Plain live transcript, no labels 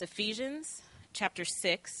Ephesians chapter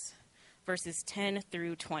 6, verses 10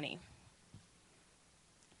 through 20.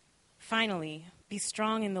 Finally, be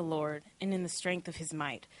strong in the Lord and in the strength of his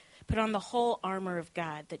might. Put on the whole armor of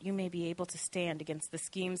God, that you may be able to stand against the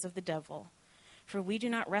schemes of the devil. For we do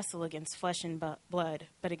not wrestle against flesh and blood,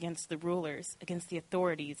 but against the rulers, against the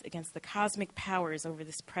authorities, against the cosmic powers over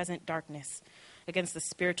this present darkness, against the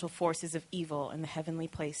spiritual forces of evil in the heavenly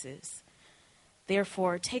places.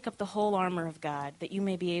 Therefore, take up the whole armor of God, that you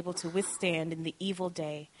may be able to withstand in the evil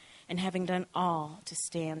day, and having done all, to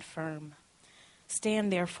stand firm.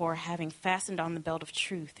 Stand therefore, having fastened on the belt of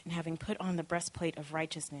truth, and having put on the breastplate of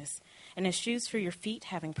righteousness, and as shoes for your feet,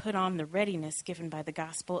 having put on the readiness given by the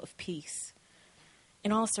gospel of peace.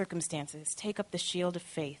 In all circumstances, take up the shield of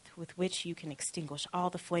faith, with which you can extinguish all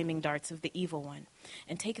the flaming darts of the evil one,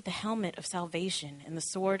 and take the helmet of salvation and the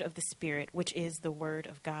sword of the Spirit, which is the word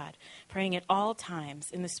of God, praying at all times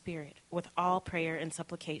in the Spirit, with all prayer and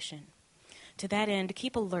supplication. To that end,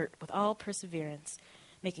 keep alert with all perseverance,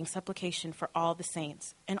 making supplication for all the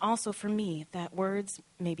saints, and also for me, that words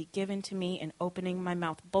may be given to me in opening my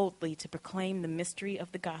mouth boldly to proclaim the mystery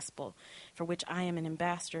of the gospel, for which I am an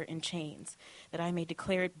ambassador in chains, that I may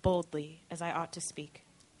declare it boldly as I ought to speak.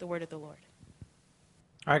 The word of the Lord.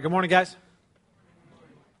 All right, good morning, guys.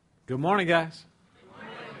 Good morning, guys. Good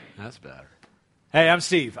morning. That's better. Hey, I'm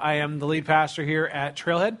Steve. I am the lead pastor here at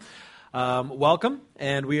Trailhead. Welcome,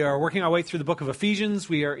 and we are working our way through the book of Ephesians.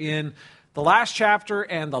 We are in the last chapter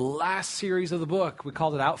and the last series of the book. We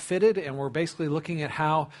called it Outfitted, and we're basically looking at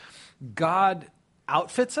how God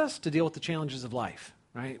outfits us to deal with the challenges of life,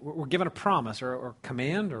 right? We're given a promise or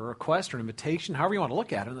command or a request or an invitation, however you want to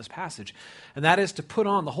look at it in this passage, and that is to put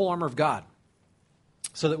on the whole armor of God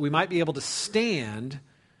so that we might be able to stand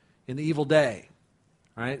in the evil day,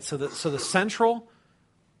 right? So the central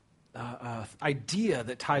idea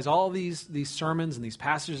that ties all these sermons and these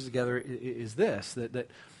passages together is this, that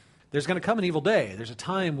there's going to come an evil day. There's a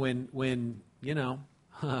time when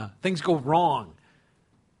things go wrong.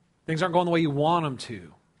 Things aren't going the way you want them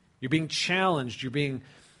to. You're being challenged. You're being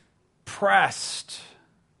pressed.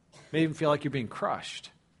 You may even feel like you're being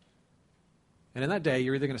crushed. And in that day,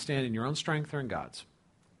 you're either going to stand in your own strength or in God's.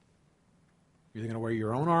 You're either going to wear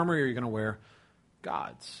your own armor or you're going to wear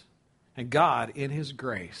God's. And God, in his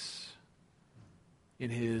grace,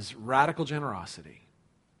 in his radical generosity,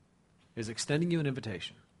 is extending you an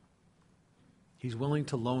invitation. He's willing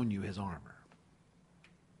to loan you his armor.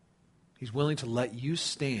 He's willing to let you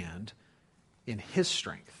stand in his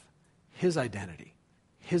strength, his identity,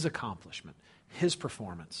 his accomplishment, his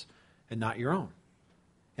performance, and not your own.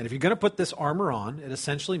 And if you're going to put this armor on, it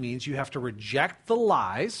essentially means you have to reject the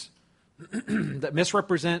lies that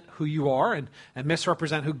misrepresent who you are and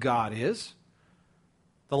misrepresent who God is,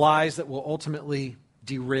 the lies that will ultimately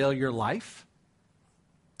derail your life,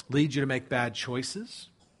 lead you to make bad choices,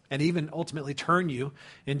 and even ultimately turn you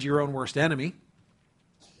into your own worst enemy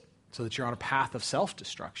so that you're on a path of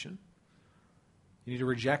self-destruction. You need to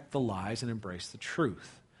reject the lies and embrace the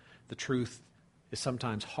truth. The truth is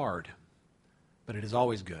sometimes hard, but it is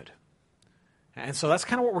always good. And so that's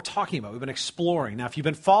kind of what we're talking about. We've been exploring. Now, if you've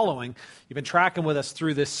been following, you've been tracking with us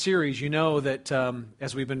through this series, you know that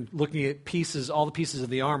as we've been looking at all the pieces of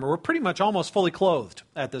the armor, we're pretty much almost fully clothed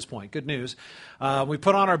at this point. Good news. We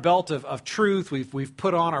put on our belt of truth. We've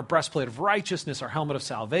put on our breastplate of righteousness, our helmet of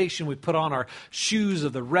salvation. We've put on our shoes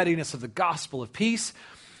of the readiness of the gospel of peace.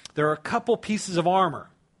 There are a couple pieces of armor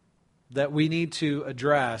that we need to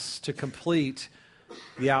address to complete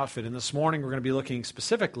the outfit. And this morning, we're going to be looking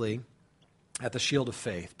specifically at the shield of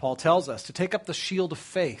faith. Paul tells us to take up the shield of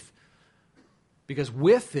faith because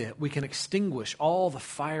with it we can extinguish all the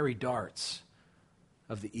fiery darts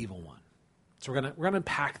of the evil one. So we're going to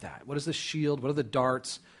unpack that. What is the shield? What are the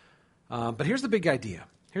darts? But here's the big idea.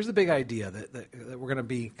 Here's the big idea that we're going to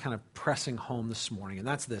be kind of pressing home this morning, and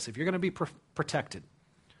that's this. If you're going to be protected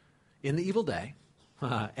in the evil day,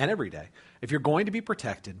 and every day, if you're going to be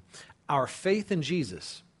protected, our faith in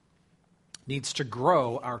Jesus needs to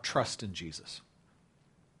grow our trust in Jesus.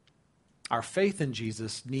 Our faith in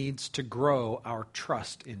Jesus needs to grow our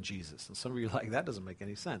trust in Jesus. And some of you are like, that doesn't make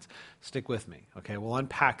any sense. Stick with me. Okay, we'll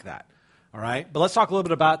unpack that. All right? But let's talk a little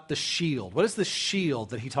bit about the shield. What is the shield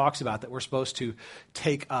that he talks about that we're supposed to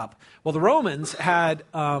take up? Well, the Romans had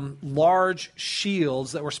large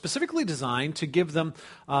shields that were specifically designed to give them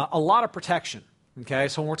a lot of protection. Okay,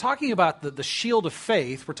 so when we're talking about the shield of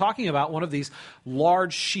faith, we're talking about one of these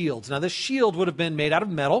large shields. Now, this shield would have been made out of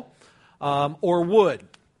metal or wood,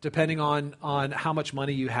 depending on how much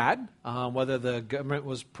money you had, whether the government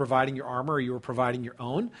was providing your armor or you were providing your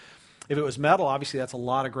own. If it was metal, obviously that's a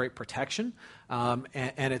lot of great protection. And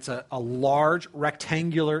it's a large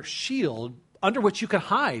rectangular shield under which you can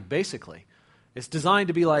hide, basically. It's designed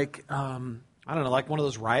to be like, like one of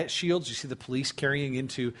those riot shields you see the police carrying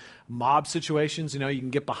into mob situations. You know, you can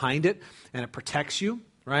get behind it and it protects you,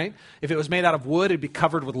 right? If it was made out of wood, it'd be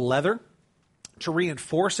covered with leather to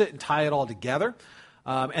reinforce it and tie it all together.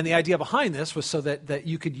 And the idea behind this was so that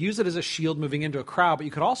you could use it as a shield moving into a crowd, but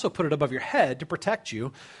you could also put it above your head to protect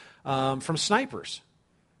you from snipers.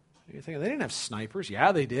 You're thinking, they didn't have snipers.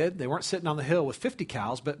 Yeah, they did. They weren't sitting on the hill with 50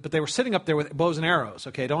 cals, but they were sitting up there with bows and arrows.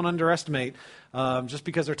 Okay, don't underestimate, just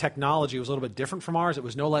because their technology was a little bit different from ours, it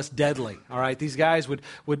was no less deadly. All right, these guys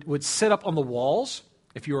would sit up on the walls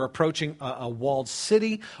if you were approaching a walled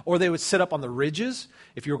city, or they would sit up on the ridges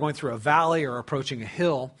if you were going through a valley or approaching a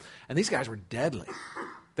hill, and these guys were deadly.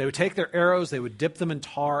 They would take their arrows, they would dip them in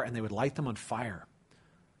tar, and they would light them on fire.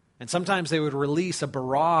 And sometimes they would release a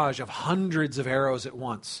barrage of hundreds of arrows at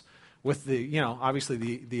once. With obviously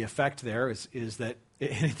the effect there is that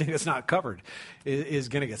anything that's not covered is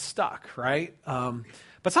going to get stuck, right?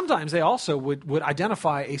 But sometimes they also would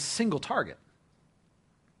identify a single target.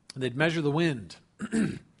 They'd measure the wind,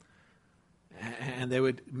 and they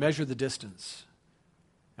would measure the distance,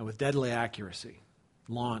 and with deadly accuracy,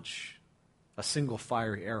 launch a single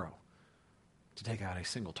fiery arrow to take out a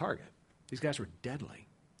single target. These guys were deadly.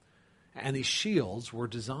 And these shields were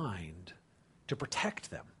designed to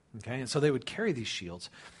protect them. Okay, and so they would carry these shields,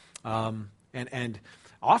 and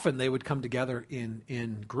often they would come together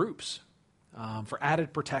in groups for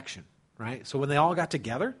added protection, right? So when they all got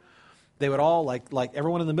together, they would all, like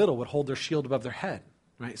everyone in the middle would hold their shield above their head,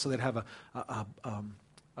 right? So they'd have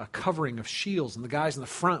a covering of shields, and the guys in the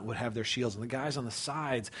front would have their shields, and the guys on the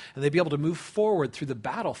sides, and they'd be able to move forward through the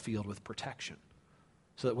battlefield with protection.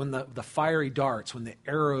 So that when the fiery darts, when the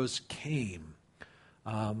arrows came,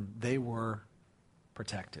 they were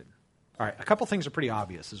protected. All right, a couple things are pretty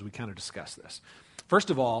obvious as we kind of discuss this. First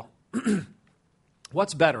of all,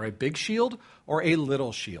 what's better, a big shield or a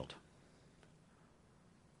little shield?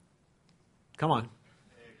 Come on.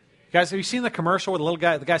 Guys, have you seen the commercial with the little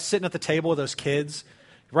guy, the guy sitting at the table with those kids?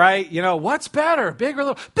 Right? You know, what's better, big or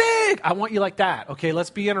little? Big! I want you like that. Okay, let's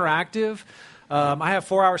be interactive. I have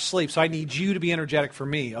 4 hours sleep, so I need you to be energetic for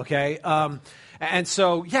me, okay? And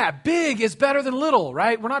so, yeah, big is better than little,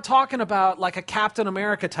 right? We're not talking about like a Captain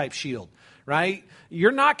America type shield, right?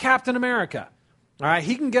 You're not Captain America, all right?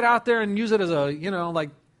 He can get out there and use it as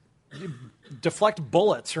deflect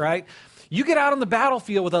bullets, right? You get out on the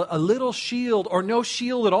battlefield with a little shield or no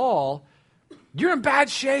shield at all, you're in bad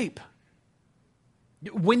shape.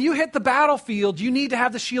 When you hit the battlefield, you need to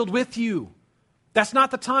have the shield with you. That's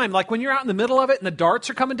not the time. Like when you're out in the middle of it and the darts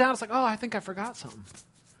are coming down, it's like, oh, I think I forgot something.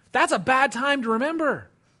 That's a bad time to remember.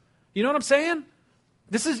 You know what I'm saying?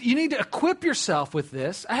 You need to equip yourself with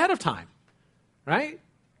this ahead of time, right?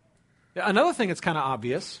 Another thing that's kind of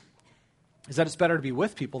obvious is that it's better to be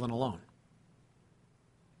with people than alone.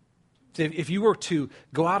 So if you were to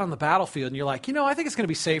go out on the battlefield and you're like, I think it's going to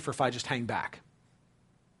be safer if I just hang back.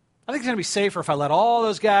 I think it's going to be safer if I let all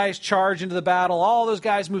those guys charge into the battle, all those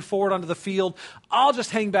guys move forward onto the field. I'll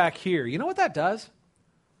just hang back here. You know what that does?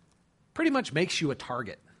 Pretty much makes you a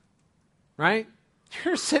target. Right?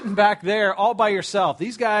 You're sitting back there all by yourself.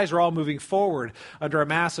 These guys are all moving forward under a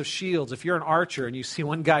mass of shields. If you're an archer and you see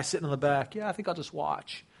one guy sitting in the back, I think I'll just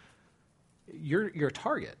watch. You're a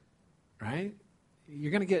target, right?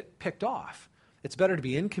 You're going to get picked off. It's better to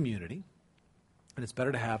be in community, and it's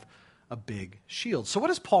better to have a big shield. So what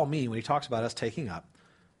does Paul mean when he talks about us taking up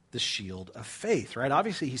the shield of faith, right?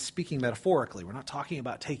 Obviously, he's speaking metaphorically. We're not talking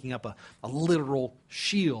about taking up a literal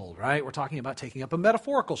shield, right? We're talking about taking up a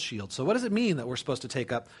metaphorical shield. So what does it mean that we're supposed to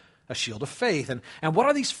take up a shield of faith? And what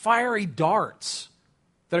are these fiery darts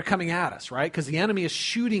that are coming at us, right? Because the enemy is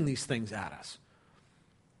shooting these things at us.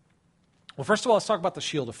 Well, first of all, let's talk about the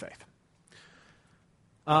shield of faith.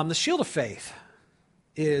 The shield of faith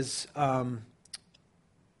is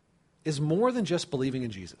more than just believing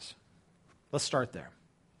in Jesus. Let's start there.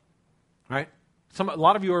 Right? A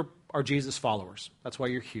lot of you are Jesus followers. That's why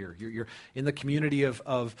you're here. You're in the community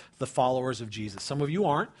of the followers of Jesus. Some of you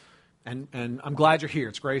aren't, and I'm glad you're here.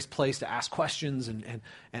 It's a great place to ask questions and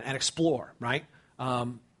explore, right?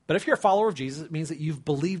 But if you're a follower of Jesus, it means that you've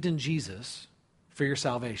believed in Jesus for your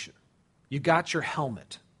salvation. You got your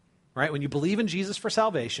helmet, right? When you believe in Jesus for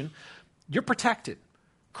salvation, you're protected.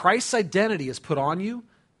 Christ's identity is put on you,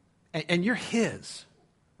 and you're his,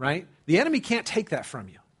 right? The enemy can't take that from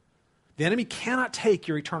you. The enemy cannot take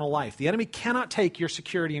your eternal life. The enemy cannot take your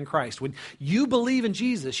security in Christ. When you believe in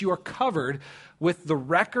Jesus, you are covered with the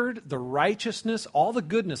record, the righteousness, all the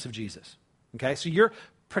goodness of Jesus. Okay, so you're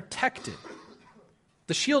protected.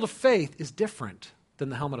 The shield of faith is different than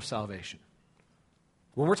the helmet of salvation.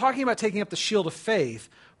 When we're talking about taking up the shield of faith,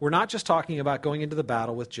 we're not just talking about going into the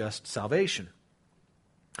battle with just salvation.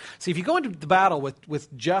 See, if you go into the battle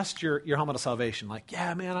with just your helmet of salvation, like,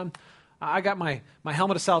 yeah, man, I got my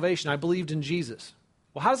helmet of salvation, I believed in Jesus.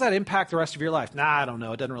 Well, how does that impact the rest of your life? Nah, I don't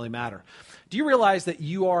know. It doesn't really matter. Do you realize that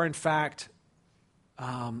you are, in fact,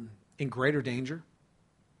 in greater danger?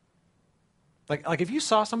 Like if you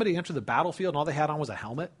saw somebody enter the battlefield and all they had on was a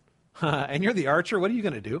helmet, and you're the archer, what are you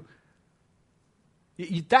going to do?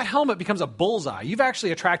 That helmet becomes a bullseye. You've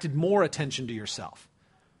actually attracted more attention to yourself,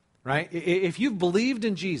 right? If you've believed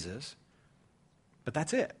in Jesus, but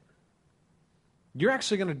that's it, you're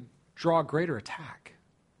actually going to draw a greater attack.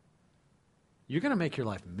 You're going to make your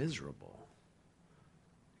life miserable.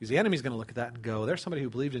 Because the enemy's going to look at that and go, there's somebody who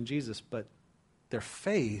believed in Jesus, but their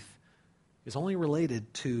faith is only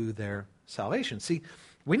related to their salvation. See,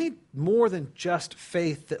 we need more than just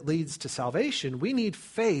faith that leads to salvation. We need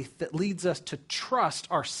faith that leads us to trust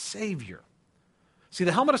our Savior. See,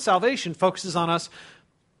 the helmet of salvation focuses on us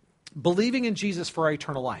believing in Jesus for our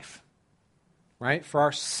eternal life, right? For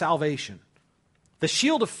our salvation. The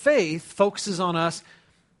shield of faith focuses on us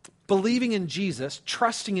believing in Jesus,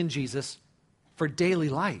 trusting in Jesus for daily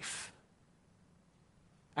life.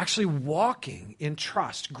 Actually walking in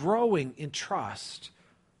trust, growing in trust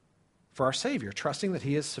for our Savior, trusting that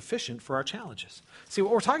He is sufficient for our challenges. See,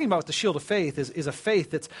 what we're talking about with the shield of faith is a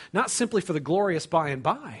faith that's not simply for the glorious by and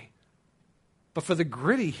by, but for the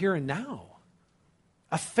gritty here and now.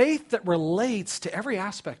 A faith that relates to every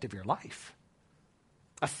aspect of your life.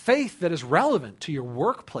 A faith that is relevant to your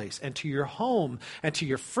workplace and to your home and to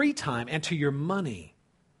your free time and to your money.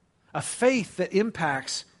 A faith that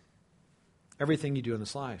impacts everything you do in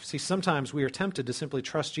this life. See, sometimes we are tempted to simply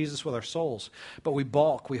trust Jesus with our souls, but we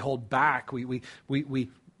balk, we hold back, we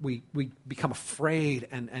become afraid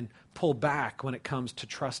and pull back when it comes to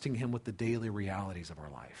trusting Him with the daily realities of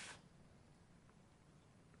our life.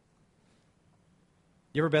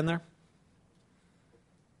 You ever been there?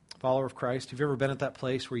 Follower of Christ, have you ever been at that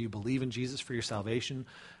place where you believe in Jesus for your salvation,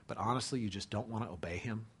 but honestly you just don't want to obey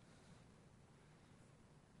Him?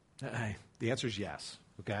 Hey, the answer is yes.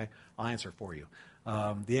 Okay, I'll answer for you.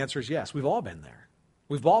 The answer is yes. We've all been there.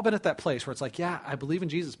 We've all been at that place where it's like, yeah, I believe in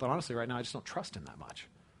Jesus, but honestly, right now, I just don't trust Him that much.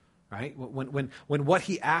 Right? When what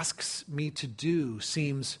He asks me to do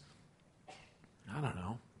seems, I don't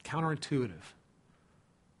know, counterintuitive.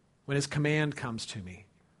 When His command comes to me,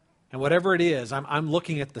 and whatever it is, I'm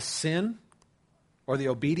looking at the sin or the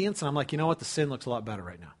obedience, and I'm like, you know what? The sin looks a lot better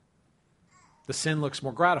right now. The sin looks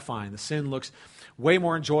more gratifying. The sin looks way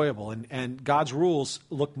more enjoyable. And God's rules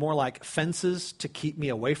look more like fences to keep me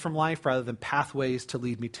away from life rather than pathways to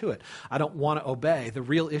lead me to it. I don't want to obey. The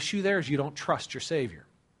real issue there is you don't trust your Savior.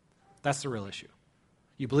 That's the real issue.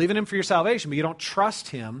 You believe in Him for your salvation, but you don't trust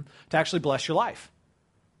Him to actually bless your life.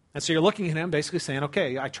 And so you're looking at Him basically saying,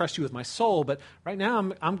 okay, I trust You with my soul, but right now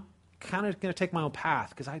I'm kind of going to take my own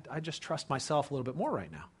path because I just trust myself a little bit more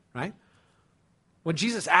right now, right? When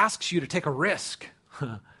Jesus asks you to take a risk,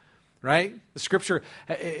 right? The Scripture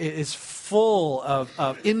is full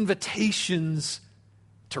of invitations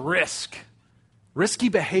to risk. Risky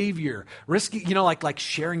behavior. Risky, like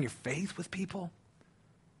sharing your faith with people.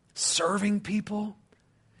 Serving people.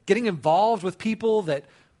 Getting involved with people that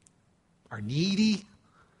are needy,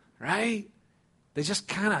 right? They just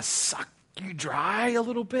kind of suck you dry a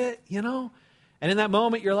little bit, And in that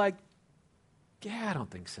moment, you're like, yeah, I don't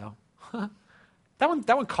think so. That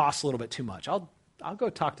one costs a little bit too much. I'll go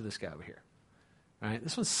talk to this guy over here. Right?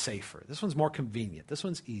 This one's safer. This one's more convenient. This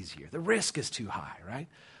one's easier. The risk is too high, right?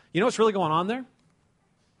 You know what's really going on there?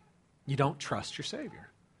 You don't trust your Savior.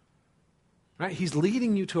 Right? He's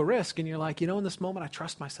leading you to a risk, and you're like, in this moment, I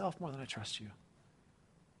trust myself more than I trust You.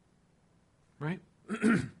 Right?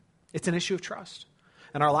 It's an issue of trust.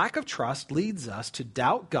 And our lack of trust leads us to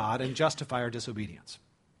doubt God and justify our disobedience.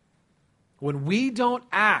 When we don't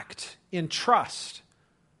act in trust,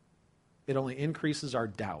 it only increases our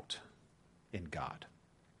doubt in God.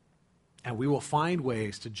 And we will find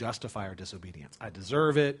ways to justify our disobedience. I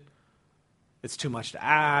deserve it. It's too much to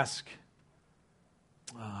ask.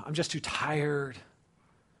 I'm just too tired.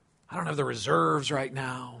 I don't have the reserves right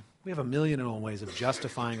now. We have a million and one ways of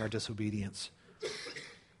justifying our disobedience.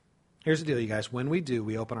 Here's the deal, you guys. When we do,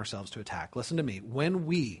 we open ourselves to attack. Listen to me. When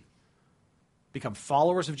we become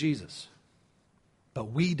followers of Jesus, but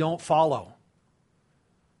we don't follow,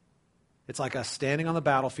 it's like us standing on the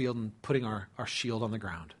battlefield and putting our shield on the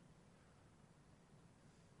ground.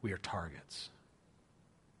 We are targets.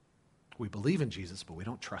 We believe in Jesus, but we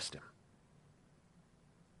don't trust Him.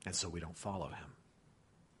 And so we don't follow Him.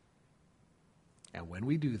 And when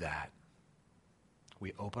we do that,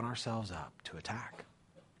 we open ourselves up to attack.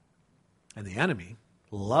 And the enemy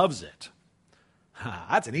loves it.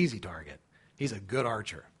 That's an easy target. He's a good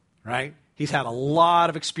archer, right? He's had a lot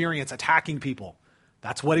of experience attacking people.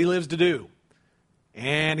 That's what he lives to do.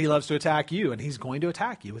 And he loves to attack you, and he's going to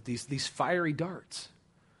attack you with these fiery darts.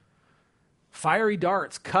 Fiery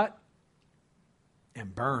darts cut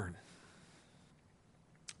and burn.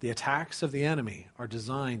 The attacks of the enemy are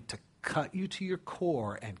designed to cut you to your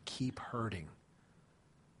core and keep hurting.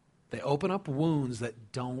 They open up wounds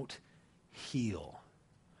that don't heal.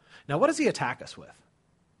 Now, what does he attack us with?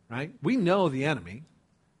 Right? We know the enemy,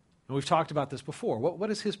 and we've talked about this before. What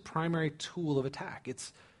is his primary tool of attack?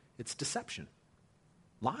 It's deception.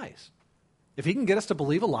 Lies. If he can get us to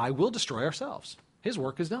believe a lie, we'll destroy ourselves. His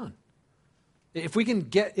work is done. If he can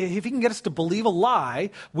get us to believe a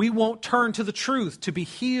lie, we won't turn to the truth, to be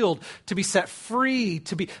healed, to be set free,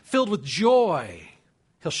 to be filled with joy.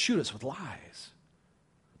 He'll shoot us with lies.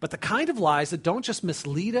 But the kind of lies that don't just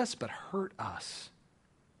mislead us, but hurt us.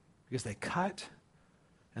 Because they cut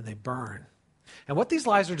and they burn. And what these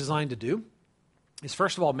lies are designed to do is,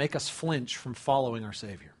 first of all, make us flinch from following our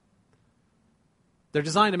Savior. They're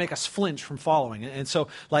designed to make us flinch from following. And so,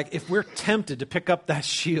 like, if we're tempted to pick up that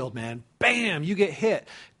shield, man, bam, you get hit.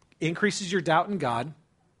 Increases your doubt in God,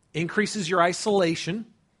 increases your isolation,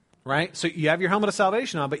 right? So you have your helmet of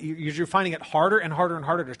salvation on, but you're finding it harder and harder and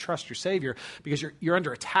harder to trust your Savior because you're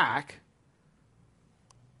under attack.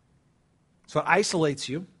 So it isolates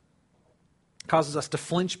you, causes us to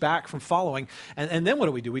flinch back from following. And then what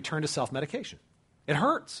do? We turn to self-medication. It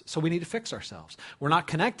hurts, so we need to fix ourselves. We're not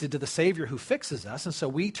connected to the Savior who fixes us, and so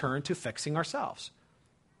we turn to fixing ourselves.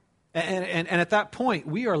 And at that point,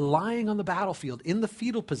 we are lying on the battlefield in the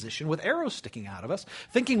fetal position with arrows sticking out of us,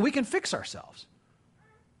 thinking we can fix ourselves.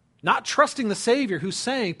 Not trusting the Savior who's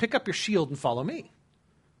saying, pick up your shield and follow me.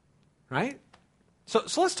 Right? So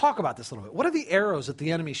let's talk about this a little bit. What are the arrows that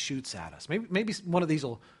the enemy shoots at us? Maybe one of these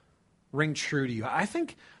will ring true to you. I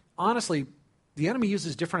think, honestly, the enemy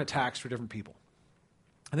uses different attacks for different people.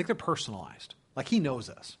 I think they're personalized. Like, he knows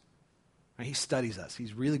us. Right? He studies us.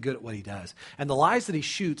 He's really good at what he does. And the lies that he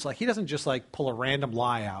shoots, like, he doesn't just, like, pull a random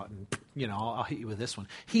lie out and, I'll hit you with this one.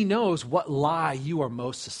 He knows what lie you are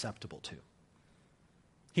most susceptible to.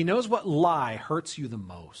 He knows what lie hurts you the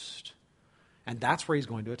most. And that's where he's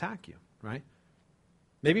going to attack you, right?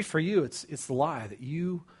 Maybe for you, it's the lie that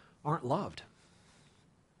you aren't loved.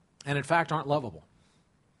 And in fact, aren't lovable.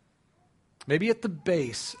 Maybe at the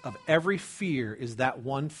base of every fear is that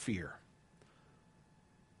one fear.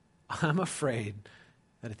 I'm afraid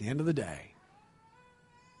that at the end of the day,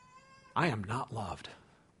 I am not loved.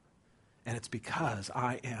 And it's because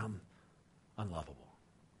I am unlovable.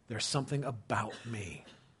 There's something about me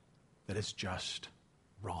that is just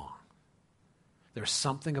wrong. There's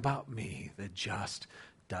something about me that just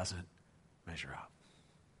doesn't measure up.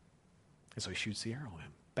 And so he shoots the arrow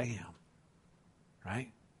in. Bam.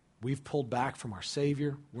 Right? We've pulled back from our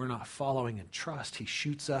Savior. We're not following in trust. He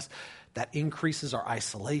shoots us. That increases our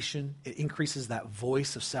isolation. It increases that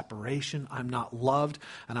voice of separation. I'm not loved,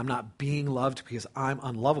 and I'm not being loved because I'm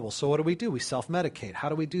unlovable. So what do? We self-medicate. How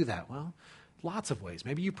do we do that? Well, lots of ways.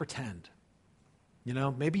 Maybe you pretend.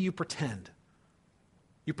 Maybe you pretend.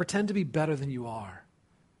 You pretend to be better than you are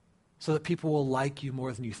so that people will like you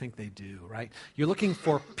more than you think they do, right? You're looking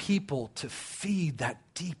for people to feed that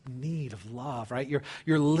deep need of love, right?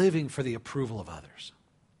 You're living for the approval of others.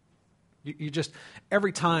 You just,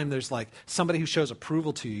 every time there's like somebody who shows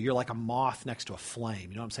approval to you, you're like a moth next to a flame.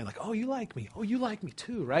 You know what I'm saying? Like, oh, you like me. Oh, you like me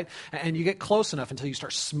too, right? And you get close enough until you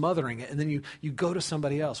start smothering it, and then you go to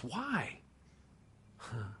somebody else. Why?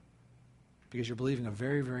 Because you're believing a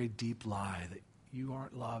very, very deep lie that you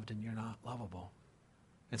aren't loved and you're not lovable.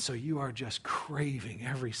 And so you are just craving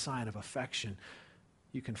every sign of affection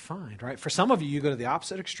you can find, right? For some of you, you go to the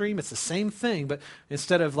opposite extreme. It's the same thing, but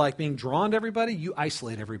instead of like being drawn to everybody, you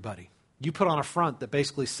isolate everybody. You put on a front that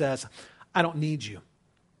basically says, I don't need you.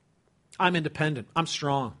 I'm independent. I'm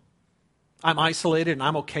strong. I'm isolated and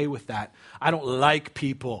I'm okay with that. I don't like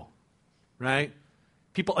people, right?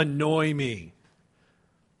 People annoy me.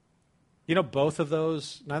 Both of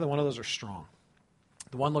those, neither one of those are strong.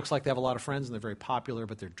 The one looks like they have a lot of friends and they're very popular,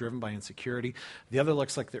 but they're driven by insecurity. The other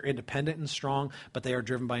looks like they're independent and strong, but they are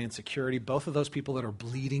driven by insecurity. Both of those people that are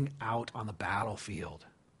bleeding out on the battlefield,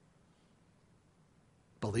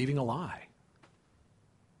 believing a lie.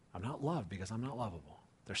 I'm not loved because I'm not lovable.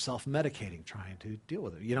 They're self-medicating, trying to deal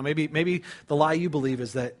with it. Maybe the lie you believe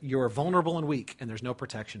is that you're vulnerable and weak and there's no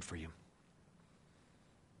protection for you.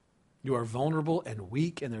 You are vulnerable and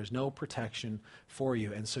weak, and there's no protection for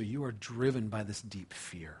you. And so you are driven by this deep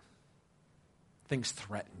fear. things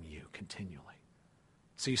threaten you continually.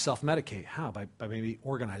 So you self-medicate. How? By maybe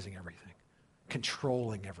organizing everything,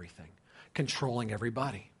 controlling everything, controlling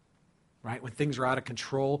everybody, right? When things are out of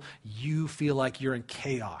control, you feel like you're in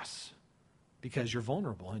chaos because you're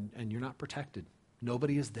vulnerable and you're not protected.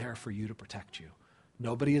 Nobody is there for you to protect you.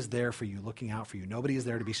 Nobody is there for you, looking out for you. Nobody is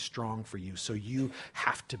there to be strong for you. So you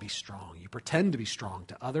have to be strong. You pretend to be strong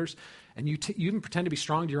to others, and you even pretend to be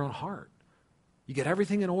strong to your own heart. You get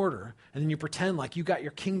everything in order, and then you pretend like you got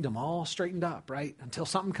your kingdom all straightened up, right? Until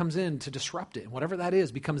something comes in to disrupt it. And whatever that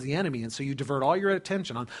is becomes the enemy. And so you divert all your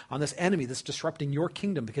attention on this enemy that's disrupting your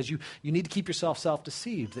kingdom because you need to keep yourself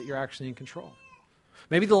self-deceived that you're actually in control.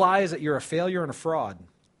 Maybe the lie is that you're a failure and a fraud.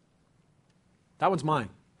 That one's mine.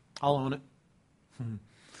 I'll own it.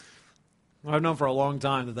 I've known for a long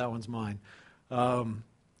time that one's mine. And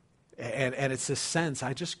it's this sense,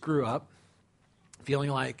 I just grew up feeling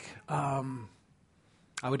like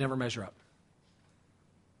I would never measure up.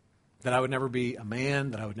 That I would never be a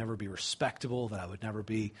man, that I would never be respectable, that I would never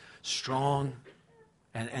be strong.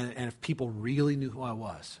 And if people really knew who I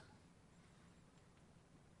was,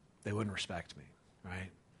 they wouldn't respect me,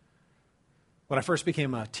 right? When I first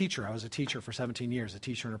became a teacher, I was a teacher for 17 years, a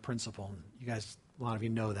teacher and a principal. And you guys, a lot of you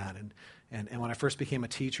know that. And when I first became a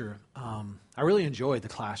teacher, I really enjoyed the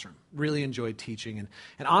classroom, really enjoyed teaching,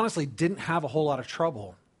 and honestly didn't have a whole lot of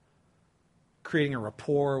trouble creating a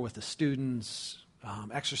rapport with the students,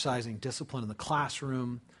 exercising discipline in the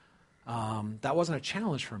classroom. That wasn't a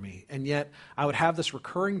challenge for me. And yet I would have this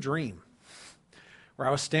recurring dream where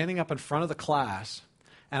I was standing up in front of the class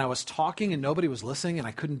and I was talking and nobody was listening and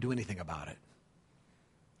I couldn't do anything about it.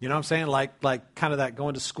 You know what I'm saying? Like kind of that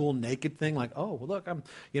going to school naked thing. Like, oh, well, look,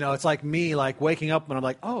 it's like me like waking up and I'm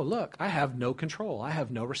like, oh, look, I have no control. I have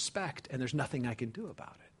no respect and there's nothing I can do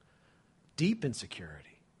about it. Deep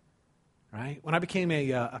insecurity, right? When I became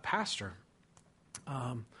a pastor,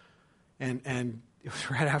 and it was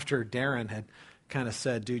right after Darren had kind of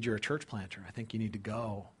said, dude, you're a church planter. I think you need to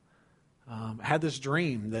go. I had this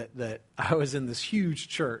dream that I was in this huge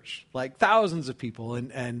church, like thousands of people,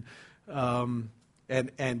 and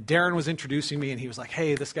Darren was introducing me, and he was like,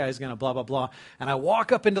 hey, this guy's going to blah, blah, blah. And I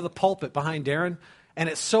walk up into the pulpit behind Darren, and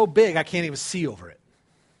it's so big I can't even see over it.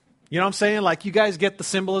 You know what I'm saying? Like, you guys get the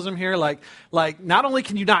symbolism here? Like not only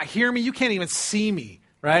can you not hear me, you can't even see me,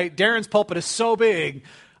 right? Darren's pulpit is so big,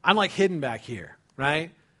 I'm like hidden back here,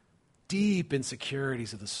 right? Deep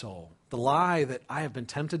insecurities of the soul. The lie that I have been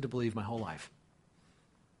tempted to believe my whole life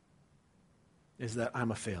is that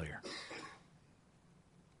I'm a failure.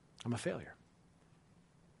 I'm a failure.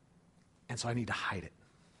 And so I need to hide it.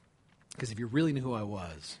 Because if you really knew who I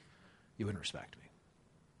was, you wouldn't respect me.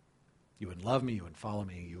 You wouldn't love me, you wouldn't follow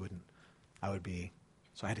me,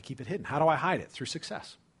 so I had to keep it hidden. How do I hide it? Through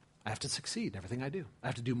success. I have to succeed in everything I do. I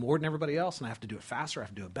have to do more than everybody else, and I have to do it faster, I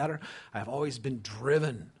have to do it better. I have always been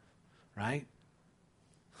driven, right?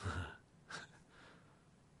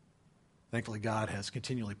 Thankfully, God has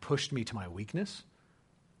continually pushed me to my weakness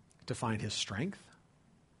to find his strength,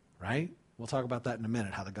 right? We'll talk about that in a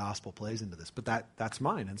minute, how the gospel plays into this. But that's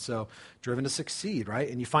mine. And so driven to succeed, right?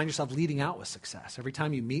 And you find yourself leading out with success. Every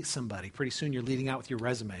time you meet somebody, pretty soon you're leading out with your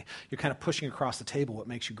resume. You're kind of pushing across the table what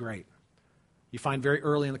makes you great. You find very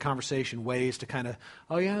early in the conversation ways to kind of,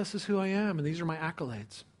 oh yeah, this is who I am, and these are my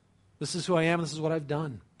accolades. This is who I am, and this is what I've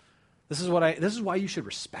done. This is why you should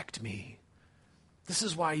respect me. This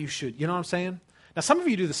is why you should, you know what I'm saying? Now, some of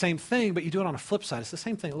you do the same thing, but you do it on a flip side. It's the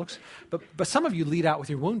same thing. It looks, but some of you lead out with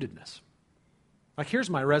your woundedness. Like, here's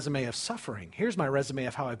my resume of suffering. Here's my resume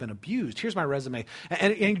of how I've been abused. Here's my resume.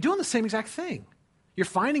 And you're doing the same exact thing. You're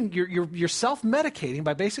finding, you're self-medicating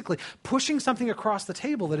by basically pushing something across the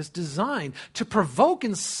table that is designed to provoke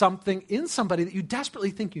something in somebody that you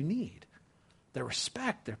desperately think you need. Their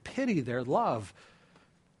respect, their pity, their love.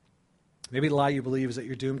 Maybe the lie you believe is that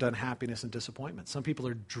you're doomed to unhappiness and disappointment. Some people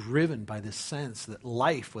are driven by this sense that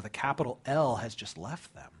life with a capital L has just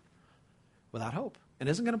left them without hope and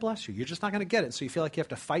isn't going to bless you. You're just not going to get it. So you feel like you have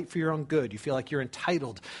to fight for your own good. You feel like you're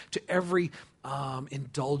entitled to every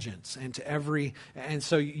indulgence and to every, and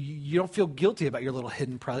so you don't feel guilty about your little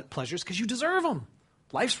hidden pleasures because you deserve them.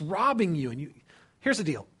 Life's robbing you. And here's the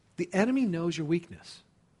deal. The enemy knows your weakness.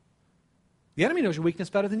 The enemy knows your weakness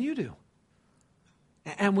better than you do.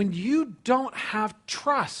 And when you don't have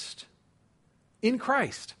trust in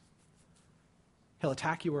Christ, he'll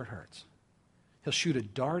attack you where it hurts. He'll shoot a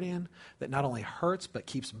dart in that not only hurts, but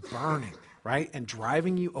keeps burning, right? And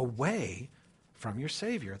driving you away from your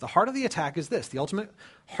Savior. The heart of the attack is this. The ultimate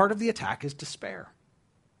heart of the attack is despair.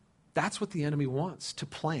 That's what the enemy wants to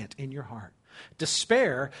plant in your heart.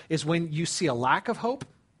 Despair is when you see a lack of hope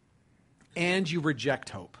and you reject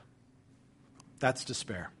hope. That's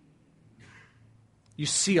despair. You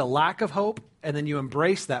see a lack of hope, and then you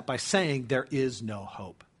embrace that by saying there is no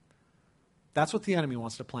hope. That's what the enemy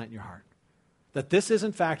wants to plant in your heart. That this is,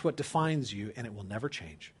 in fact, what defines you, and it will never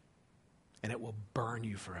change. And it will burn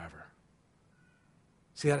you forever.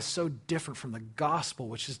 See, that is so different from the gospel,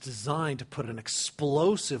 which is designed to put an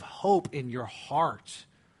explosive hope in your heart.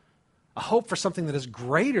 A hope for something that is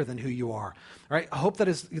greater than who you are, right? A hope that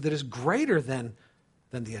is greater than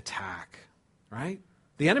the attack, right?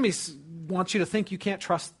 The enemy wants you to think you can't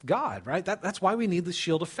trust God, right? That's why we need the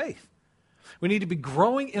shield of faith. We need to be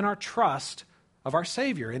growing in our trust of our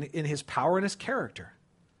Savior, in His power and His character,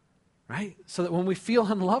 right? So that when we feel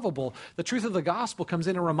unlovable, the truth of the gospel comes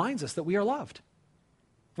in and reminds us that we are loved.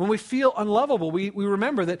 When we feel unlovable, we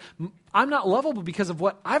remember that I'm not lovable because of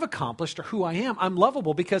what I've accomplished or who I am. I'm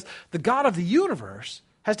lovable because the God of the universe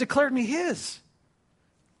has declared me His.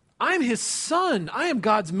 I'm His son. I am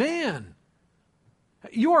God's man.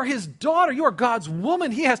 You are His daughter. You are God's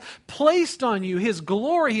woman. He has placed on you His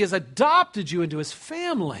glory. He has adopted you into His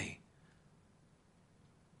family.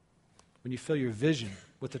 When you fill your vision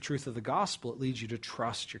with the truth of the gospel, it leads you to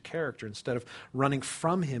trust your character. Instead of running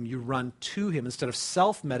from Him, you run to Him. Instead of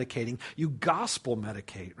self-medicating, you gospel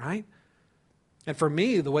medicate, right? And for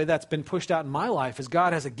me, the way that's been pushed out in my life is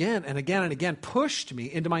God has again and again and again pushed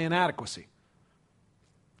me into my inadequacy.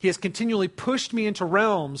 He has continually pushed me into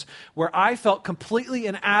realms where I felt completely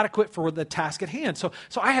inadequate for the task at hand. So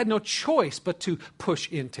I had no choice but to push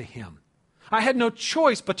into Him. I had no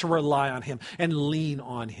choice but to rely on Him and lean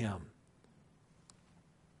on Him.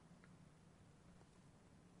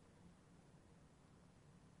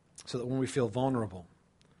 So that when we feel vulnerable,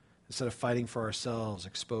 instead of fighting for ourselves,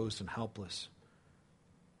 exposed and helpless,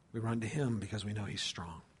 we run to Him because we know He's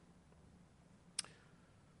strong.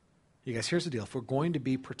 You guys, here's the deal. If we're going to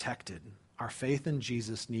be protected, our faith in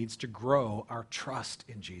Jesus needs to grow our trust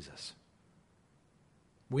in Jesus.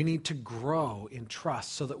 We need to grow in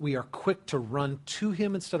trust so that we are quick to run to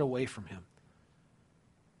Him instead of away from Him.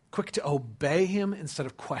 Quick to obey Him instead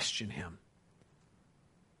of question Him.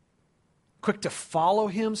 Quick to follow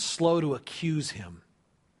Him, slow to accuse Him.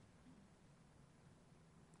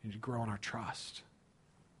 We need to grow in our trust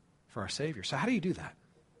for our Savior. So how do you do that?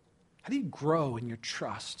 How do you grow in your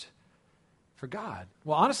trust for God?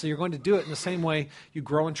 Well, honestly, you're going to do it in the same way you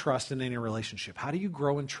grow in trust in any relationship. How do you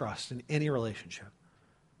grow in trust in any relationship?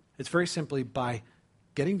 It's very simply by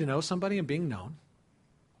getting to know somebody and being known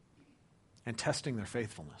and testing their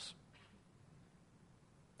faithfulness.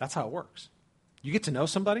 That's how it works. You get to know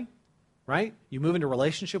somebody, right? You move into a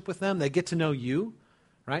relationship with them. They get to know you,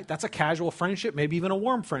 right? That's a casual friendship, maybe even a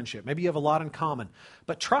warm friendship. Maybe you have a lot in common.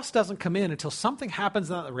 But trust doesn't come in until something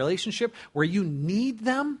happens in that relationship where you need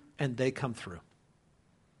them and they come through.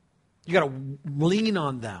 You got to lean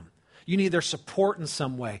on them. You need their support in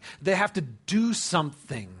some way. They have to do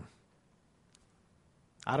something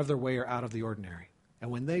out of their way or out of the ordinary.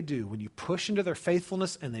 And when they do, when you push into their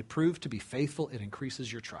faithfulness and they prove to be faithful, it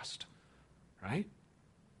increases your trust, right?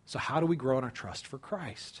 So how do we grow in our trust for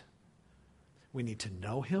Christ? We need to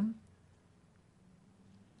know Him,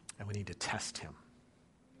 and we need to test Him.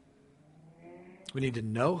 We need to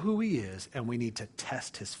know who He is, and we need to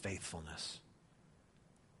test His faithfulness.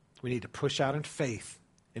 We need to push out in faith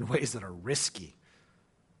in ways that are risky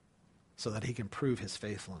so that He can prove His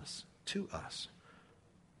faithfulness to us.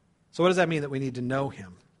 So what does that mean that we need to know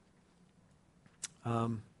Him?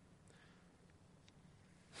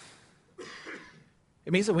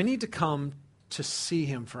 It means that we need to come to see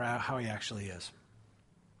Him for how He actually is,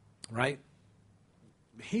 right?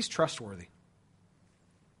 He's trustworthy.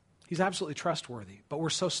 He's absolutely trustworthy, but we're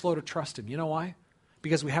so slow to trust Him. You know why?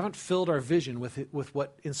 Because we haven't filled our vision with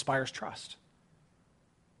what inspires trust.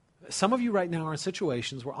 Some of you right now are in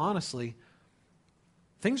situations where, honestly,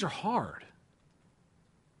 things are hard.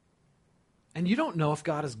 And you don't know if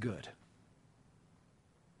God is good.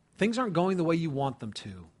 Things aren't going the way you want them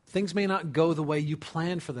to. Things may not go the way you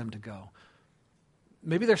planned for them to go.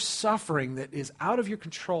 Maybe there's suffering that is out of your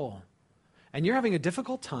control, and you're having a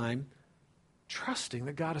difficult time trusting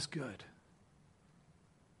that God is good.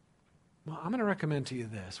 Well, I'm going to recommend to you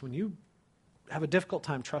this. When you have a difficult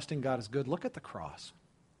time trusting God is good, look at the cross.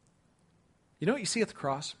 You know what you see at the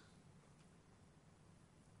cross?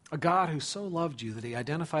 A God who so loved you that He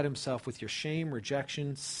identified Himself with your shame,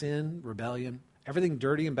 rejection, sin, rebellion, everything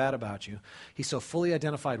dirty and bad about you. He so fully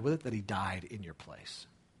identified with it that He died in your place.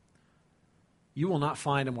 You will not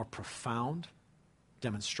find a more profound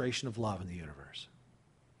demonstration of love in the universe.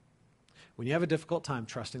 When you have a difficult time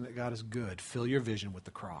trusting that God is good, fill your vision with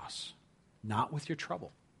the cross, not with your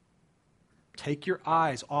trouble. Take your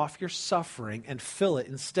eyes off your suffering and fill it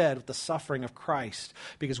instead with the suffering of Christ.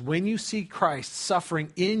 Because when you see Christ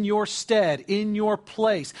suffering in your stead, in your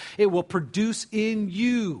place, it will produce in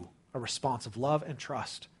you a response of love and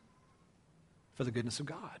trust for the goodness of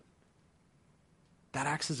God. That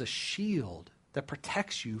acts as a shield that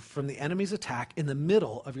protects you from the enemy's attack in the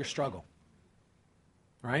middle of your struggle.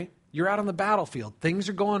 Right? You're out on the battlefield. Things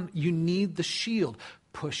are going, you need the shield.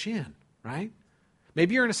 Push in, right?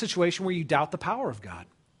 Maybe you're in a situation where you doubt the power of God.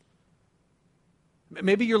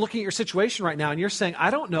 Maybe you're looking at your situation right now and you're saying,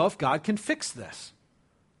 I don't know if God can fix this.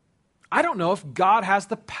 I don't know if God has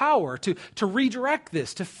the power to redirect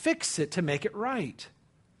this, to fix it, to make it right.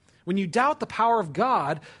 When you doubt the power of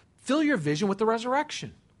God, fill your vision with the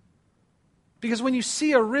resurrection. Because when you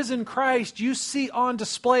see a risen Christ, you see on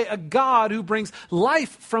display a God who brings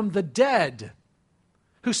life from the dead,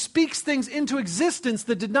 who speaks things into existence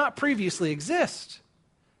that did not previously exist.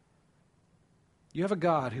 You have a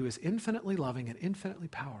God who is infinitely loving and infinitely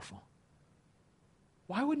powerful.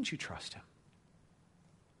 Why wouldn't you trust him?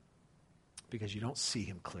 Because you don't see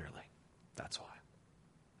him clearly. That's why.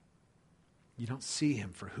 You don't see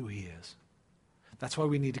him for who he is. That's why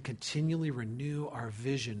we need to continually renew our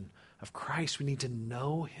vision of Christ. We need to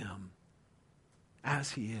know him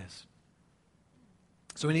as he is.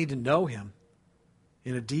 So we need to know him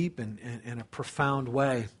in a deep and a profound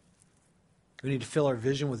way. We need to fill our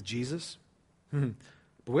vision with Jesus. But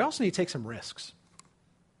we also need to take some risks.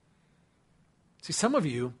 See, some of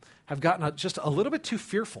you have gotten just a little bit too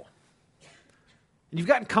fearful. And you've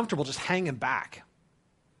gotten comfortable just hanging back.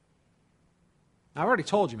 I've already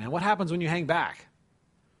told you, man, what happens when you hang back?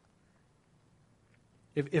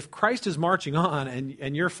 If Christ is marching on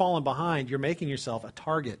and you're falling behind, you're making yourself a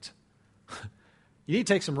target. You need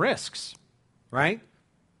to take some risks, right?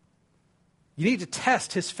 You need to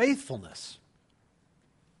test his faithfulness.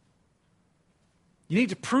 You need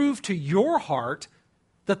to prove to your heart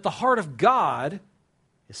that the heart of God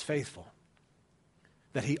is faithful,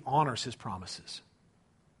 that he honors his promises,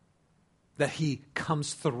 that he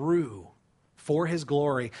comes through for his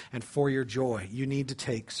glory and for your joy. You need to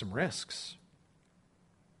take some risks.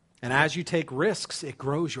 And as you take risks, it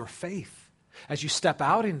grows your faith. As you step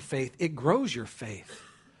out in faith, it grows your faith.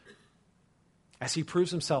 As he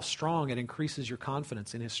proves himself strong, it increases your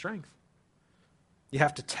confidence in his strength. You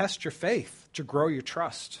have to test your faith to grow your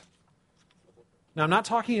trust. Now, I'm not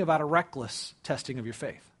talking about a reckless testing of your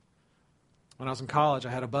faith. When I was in college,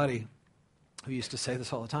 I had a buddy who used to say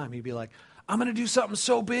this all the time. He'd be like, I'm going to do something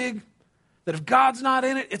so big that if God's not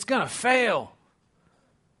in it, it's going to fail.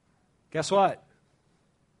 Guess what?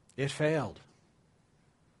 It failed.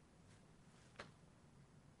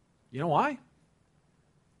 You know why?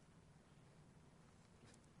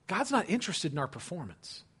 God's not interested in our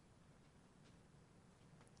performance.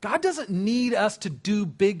 God doesn't need us to do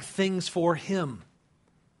big things for him.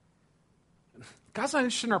 God's not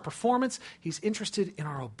interested in our performance. He's interested in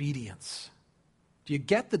our obedience. Do you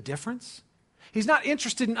get the difference? He's not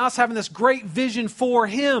interested in us having this great vision for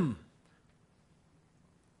him.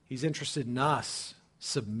 He's interested in us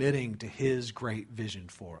submitting to his great vision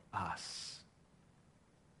for us.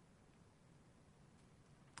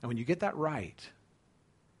 And when you get that right,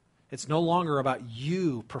 it's no longer about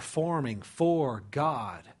you performing for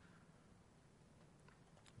God.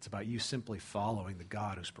 It's about you simply following the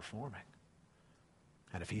God who's performing.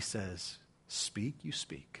 And if he says, speak, you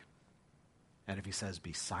speak. And if he says,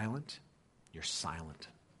 be silent, you're silent.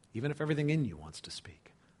 Even if everything in you wants to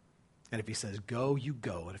speak. And if he says, go, you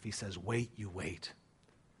go. And if he says, wait, you wait.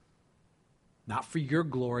 Not for your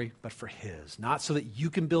glory, but for his. Not so that you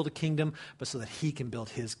can build a kingdom, but so that he can build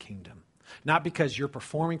his kingdom. Not because you're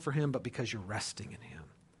performing for him, but because you're resting in him.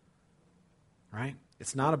 Right?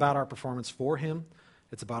 It's not about our performance for him.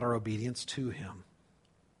 It's about our obedience to him.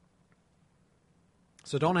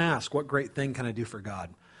 So don't ask, what great thing can I do for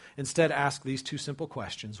God? Instead, ask these two simple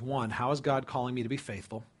questions. One, how is God calling me to be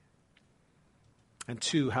faithful? And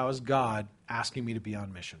two, how is God asking me to be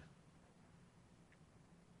on mission?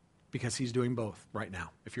 Because he's doing both right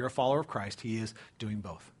now. If you're a follower of Christ, he is doing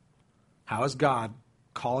both. How is God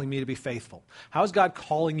calling me to be faithful? How is God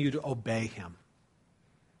calling you to obey him?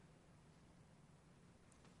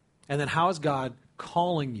 And then how is God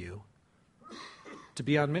calling you to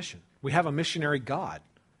be on mission? We have a missionary God,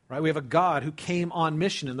 right? We have a God who came on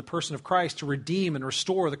mission in the person of Christ to redeem and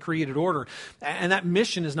restore the created order. And that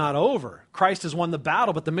mission is not over. Christ has won the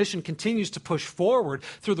battle, but the mission continues to push forward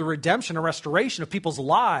through the redemption and restoration of people's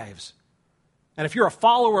lives. And if you're a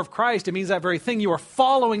follower of Christ, it means that very thing. You are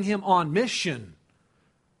following him on mission.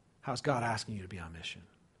 How's God asking you to be on mission?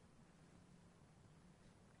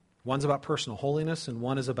 One's about personal holiness, and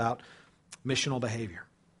one is about missional behavior.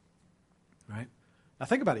 Right? Now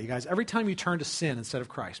think about it, you guys. Every time you turn to sin instead of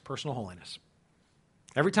Christ, personal holiness,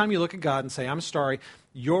 every time you look at God and say, I'm sorry,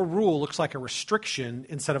 your rule looks like a restriction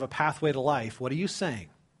instead of a pathway to life, what are you saying?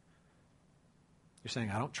 You're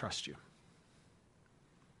saying, I don't trust you.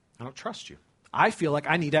 I don't trust you. I feel like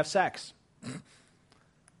I need to have sex.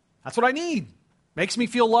 That's what I need. Makes me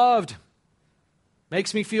feel loved.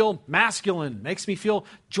 Makes me feel masculine. Makes me feel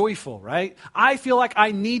joyful, right? I feel like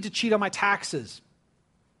I need to cheat on my taxes.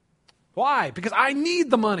 Why? Because I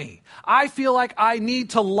need the money. I feel like I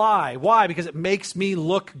need to lie. Why? Because it makes me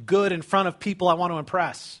look good in front of people I want to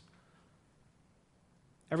impress.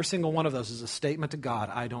 Every single one of those is a statement to God,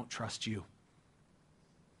 I don't trust you.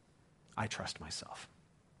 I trust myself.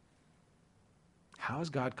 How is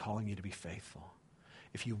God calling you to be faithful?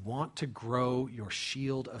 If you want to grow your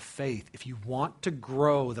shield of faith, if you want to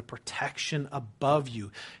grow the protection above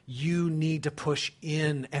you, you need to push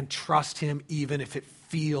in and trust him even if it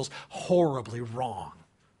feels horribly wrong.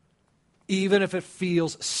 Even if it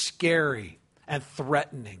feels scary and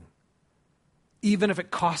threatening. Even if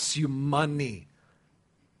it costs you money.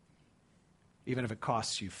 Even if it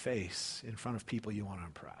costs you face in front of people you want to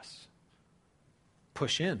impress.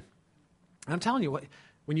 Push in. And I'm telling you,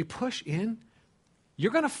 when you push in,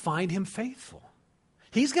 you're going to find him faithful.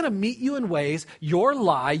 He's going to meet you in ways your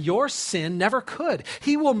lie, your sin never could.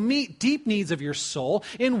 He will meet deep needs of your soul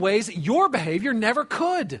in ways your behavior never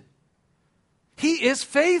could. He is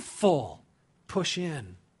faithful. Push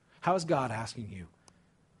in. How is God asking you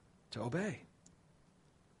to obey?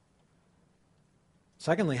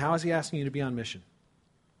 Secondly, how is he asking you to be on mission?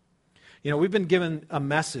 You know, we've been given a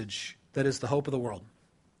message that is the hope of the world.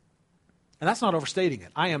 And that's not overstating it.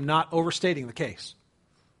 I am not overstating the case.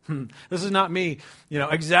 This is not me,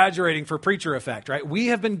 exaggerating for preacher effect, right? We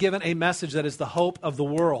have been given a message that is the hope of the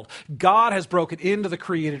world. God has broken into the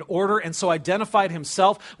created order and so identified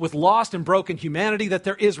himself with lost and broken humanity, that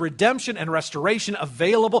there is redemption and restoration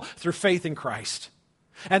available through faith in Christ.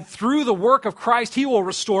 And through the work of Christ, he will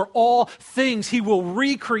restore all things. He will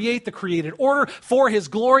recreate the created order for his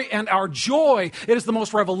glory and our joy. It is the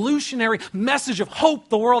most revolutionary message of hope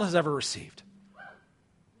the world has ever received.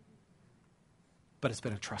 But it's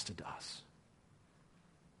been entrusted to us.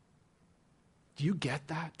 Do you get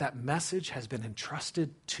that? That message has been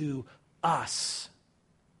entrusted to us.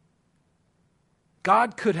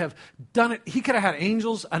 God could have done it. He could have had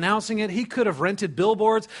angels announcing it. He could have rented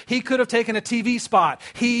billboards. He could have taken a TV spot.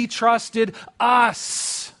 He trusted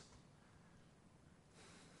us.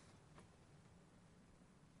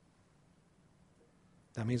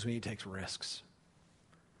 That means we need to take risks.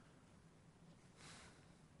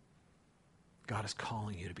 God is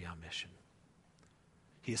calling you to be on mission.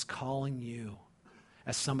 He is calling you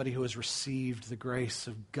as somebody who has received the grace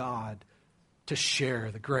of God to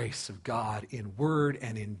share the grace of God in word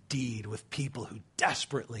and in deed with people who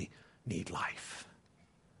desperately need life.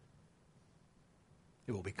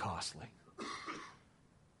 It will be costly.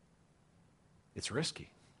 It's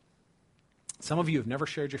risky. Some of you have never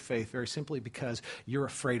shared your faith very simply because you're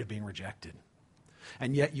afraid of being rejected.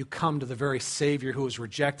 And yet you come to the very Savior who was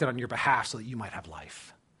rejected on your behalf so that you might have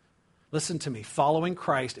life. Listen to me. Following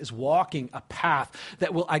Christ is walking a path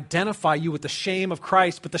that will identify you with the shame of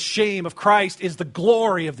Christ, but the shame of Christ is the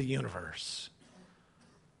glory of the universe.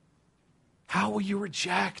 How will you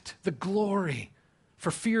reject the glory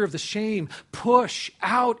for fear of the shame? Push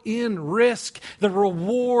out in risk. The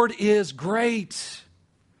reward is great.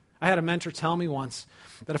 I had a mentor tell me once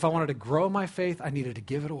that if I wanted to grow my faith, I needed to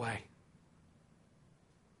give it away.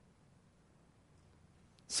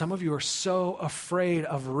 Some of you are so afraid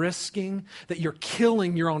of risking that you're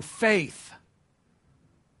killing your own faith.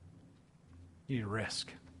 You need to risk.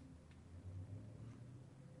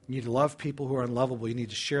 You need to love people who are unlovable. You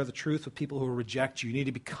need to share the truth with people who will reject you. You need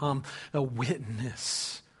to become a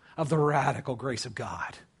witness of the radical grace of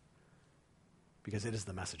God. Because it is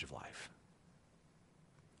the message of life.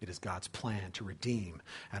 It is God's plan to redeem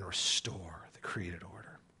and restore the created order.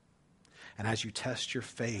 And as you test your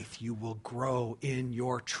faith, you will grow in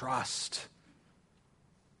your trust.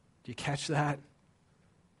 Do you catch that?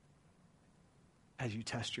 As you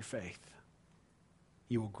test your faith,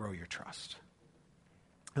 you will grow your trust.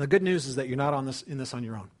 And the good news is that you're not in this on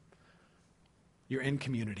your own. You're in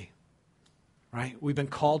community, right? We've been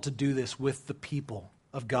called to do this with the people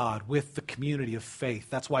of God, with the community of faith.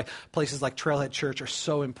 That's why places like Trailhead Church are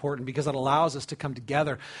so important, because it allows us to come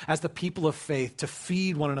together as the people of faith to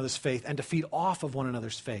feed one another's faith and to feed off of one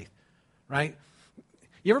another's faith, right?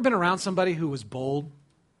 You ever been around somebody who was bold?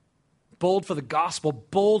 Bold for the gospel,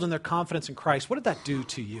 bold in their confidence in Christ. What did that do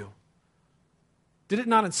to you? Did it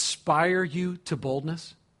not inspire you to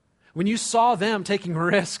boldness? When you saw them taking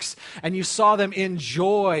risks and you saw them in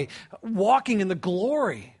joy, walking in the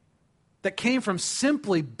glory that came from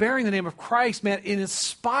simply bearing the name of Christ, man, it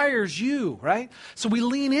inspires you, right? So we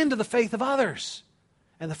lean into the faith of others,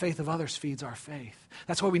 and the faith of others feeds our faith.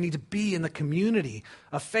 That's why we need to be in the community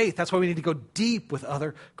of faith. That's why we need to go deep with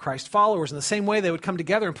other Christ followers. In the same way, they would come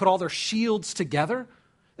together and put all their shields together,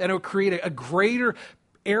 and it would create a greater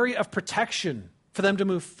area of protection for them to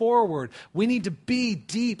move forward. We need to be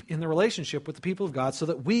deep in the relationship with the people of God so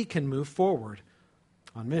that we can move forward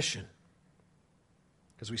on mission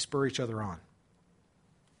as we spur each other on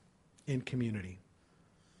in community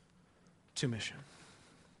to mission.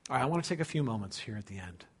 All right, I want to take a few moments here at the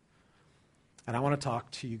end, and I want to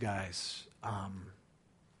talk to you guys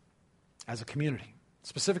as a community,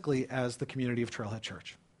 specifically as the community of Trailhead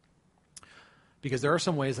Church, because there are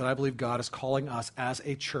some ways that I believe God is calling us as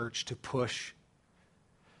a church to push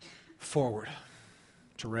forward,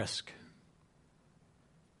 to risk,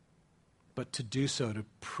 but to do so to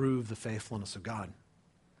prove the faithfulness of God.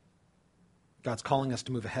 God's calling us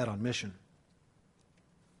to move ahead on mission.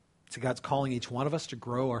 So God's calling each one of us to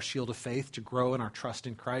grow our shield of faith, to grow in our trust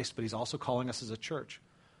in Christ, but he's also calling us as a church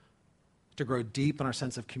to grow deep in our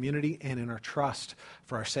sense of community and in our trust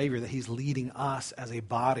for our Savior, that he's leading us as a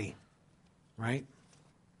body, right?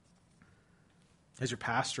 As your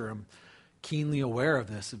pastor, I'm keenly aware of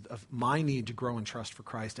this, of my need to grow in trust for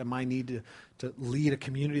Christ and my need to lead a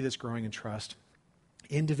community that's growing in trust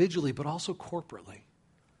individually, but also corporately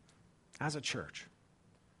as a church.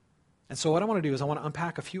 And so what I want to do is I want to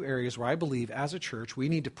unpack a few areas where I believe as a church we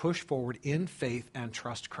need to push forward in faith and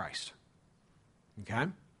trust Christ. Okay?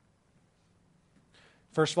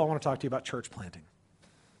 First of all, I want to talk to you about church planting.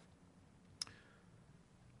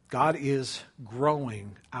 God is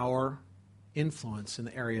growing our influence in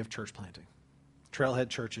the area of church planting. Trailhead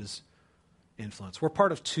Church's influence. We're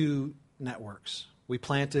part of two networks. We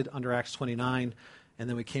planted under Acts 29, and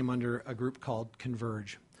then we came under a group called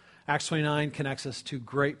Converge. Acts 29 connects us to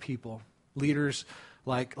great people, leaders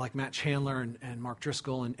like Matt Chandler and Mark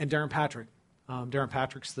Driscoll and Darren Patrick. Darren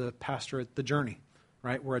Patrick's the pastor at The Journey,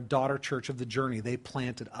 right? We're a daughter church of The Journey. They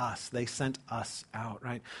planted us. They sent us out,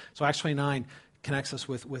 right? So Acts 29 connects us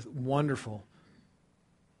with wonderful,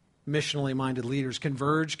 missionally minded leaders.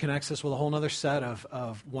 Converge connects us with a whole other set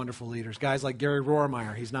of wonderful leaders. Guys like Gary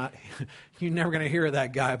Rohrmeyer. He's not, you're never going to hear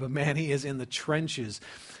that guy, but man, he is in the trenches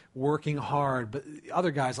working hard. But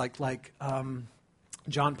other guys like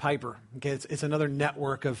John Piper. Okay, it's another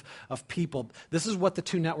network of people. This is what the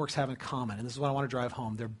two networks have in common, and this is what I want to drive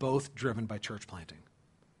home. They're both driven by church planting.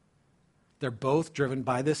 They're both driven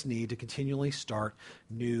by this need to continually start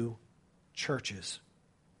new churches.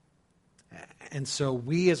 And so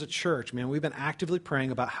we as a church, man, we've been actively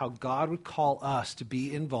praying about how God would call us to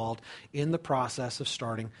be involved in the process of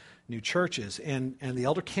starting new churches. And the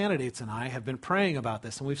elder candidates and I have been praying about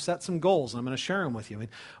this, and we've set some goals, and I'm going to share them with you. And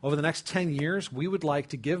over the next 10 years, we would like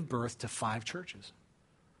to give birth to 5 churches.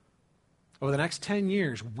 Over the next 10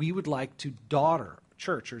 years, we would like to daughter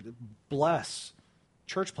church, or bless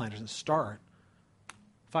church planters and start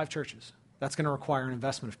 5 churches. That's going to require an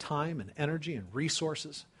investment of time and energy and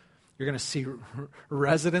resources. You're going to see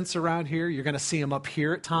residents around here. You're going to see them up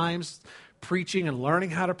here at times preaching and learning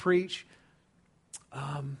how to preach.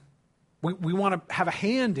 We want to have a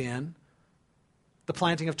hand in the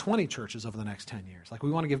planting of 20 churches over the next 10 years. Like, we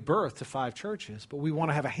want to give birth to 5 churches, but we want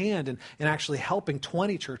to have a hand in actually helping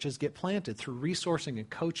 20 churches get planted through resourcing and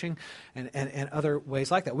coaching and other ways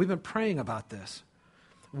like that. We've been praying about this.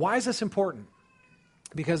 Why is this important?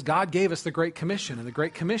 Because God gave us the Great Commission, and the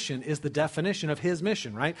Great Commission is the definition of his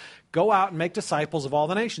mission, right? Go out and make disciples of all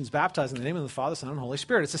the nations, baptizing in the name of the Father, Son, and Holy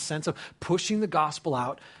Spirit. It's a sense of pushing the gospel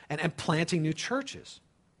out and planting new churches.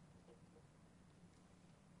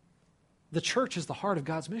 The church is the heart of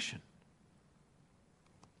God's mission.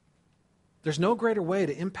 There's no greater way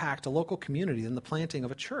to impact a local community than the planting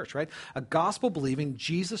of a church, right? A gospel-believing,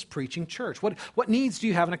 Jesus-preaching church. What needs do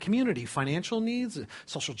you have in a community? Financial needs,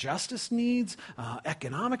 social justice needs,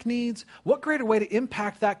 economic needs? What greater way to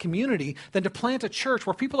impact that community than to plant a church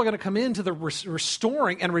where people are going to come into the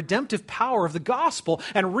restoring and redemptive power of the gospel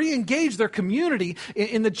and re-engage their community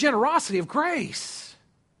in the generosity of grace?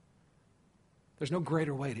 There's no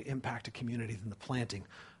greater way to impact a community than the planting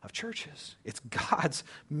of churches. It's God's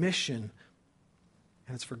mission.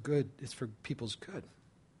 And it's for good. It's for people's good.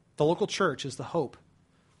 The local church is the hope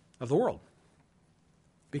of the world,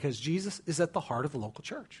 because Jesus is at the heart of the local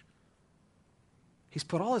church. He's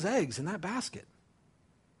put all his eggs in that basket.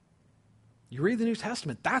 You read the New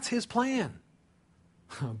Testament, that's his plan.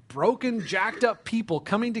 Broken, jacked up people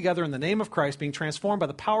coming together in the name of Christ, being transformed by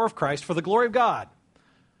the power of Christ for the glory of God.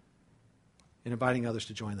 and inviting others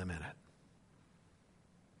to join them in it.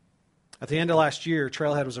 At the end of last year,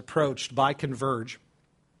 Trailhead was approached by Converge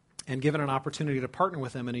and given an opportunity to partner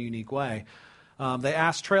with them in a unique way. They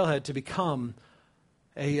asked Trailhead to become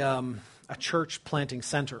a church planting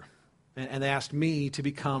center. And they asked me to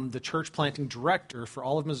become the church planting director for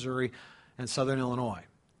all of Missouri and Southern Illinois.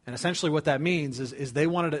 And essentially what that means is they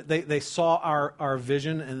wanted to, they saw our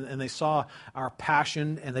vision and they saw our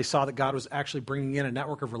passion, and they saw that God was actually bringing in a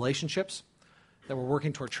network of relationships that were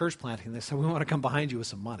working toward church planting. And they said, we want to come behind you with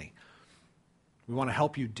some money. We want to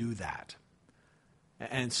help you do that.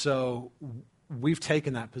 And so we've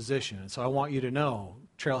taken that position. And so I want you to know,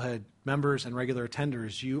 Trailhead members and regular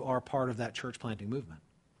attenders, you are part of that church planting movement.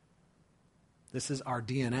 This is our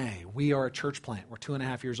DNA. We are a church plant. We're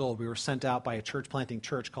 2.5 years old. We were sent out by a church planting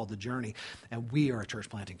church called The Journey, and we are a church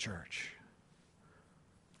planting church.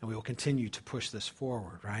 And we will continue to push this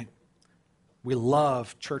forward, right? We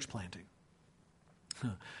love church planting.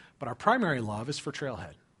 But our primary love is for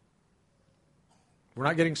Trailhead. We're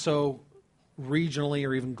not getting so regionally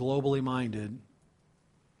or even globally minded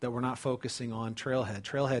that we're not focusing on Trailhead.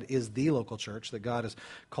 Trailhead is the local church that God has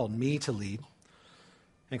called me to lead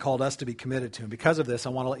and called us to be committed to. And because of this, I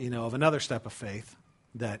want to let you know of another step of faith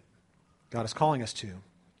that God is calling us to.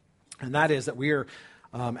 And that is that we are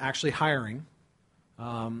actually hiring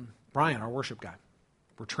Brian, our worship guy.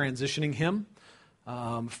 We're transitioning him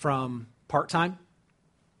from part-time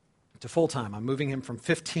to full-time. I'm moving him from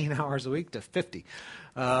 15 hours a week to 50.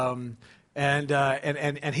 And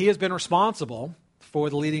he has been responsible for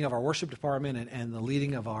the leading of our worship department and the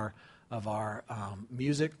leading of our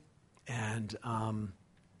music. And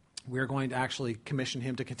we're going to actually commission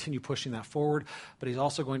him to continue pushing that forward. But he's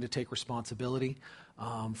also going to take responsibility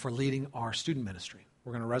for leading our student ministry.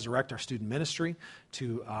 We're going to resurrect our student ministry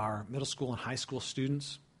to our middle school and high school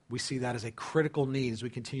students. We see that as a critical need as we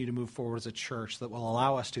continue to move forward as a church that will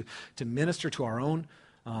allow us to minister to our own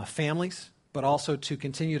families, but also to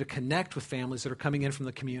continue to connect with families that are coming in from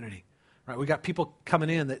the community. Right? We got people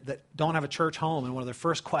coming in that don't have a church home, and one of their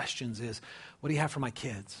first questions is, what do you have for my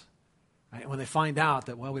kids? Right? And when they find out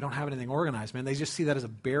that, well, we don't have anything organized, man, they just see that as a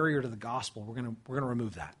barrier to the gospel. We're gonna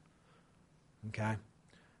remove that. Okay?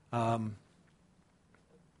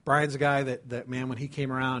 Brian's a guy that, man, when he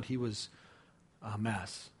came around, he was a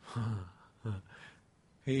mess.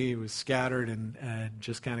 He was scattered and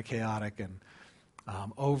just kind of chaotic. And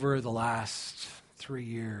over the last 3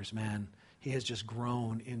 years, man, he has just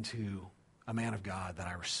grown into a man of God that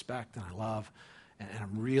I respect and I love. And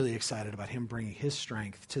I'm really excited about him bringing his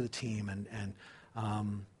strength to the team and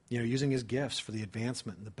using his gifts for the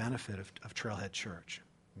advancement and the benefit of Trailhead Church.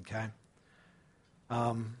 Okay?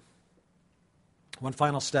 One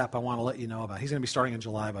final step I want to let you know about. He's going to be starting in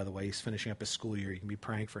July, by the way. He's finishing up his school year. You can be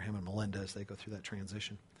praying for him and Melinda as they go through that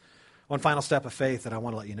transition. One final step of faith that I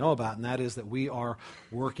want to let you know about, and that is that we are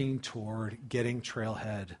working toward getting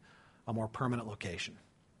Trailhead a more permanent location.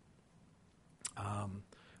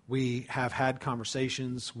 We have had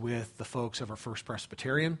conversations with the folks of our First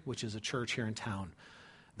Presbyterian, which is a church here in town.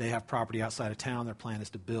 They have property outside of town. Their plan is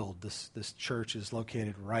to build. This church is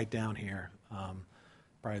located right down here,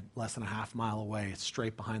 probably less than a half mile away. It's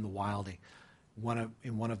straight behind the Wildey,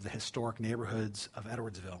 in one of the historic neighborhoods of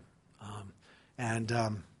Edwardsville.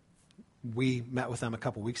 We met with them a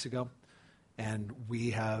couple weeks ago, and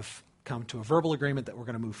we have come to a verbal agreement that we're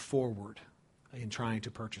going to move forward in trying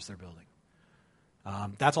to purchase their building.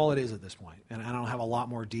 That's all it is at this point, and I don't have a lot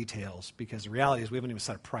more details because the reality is we haven't even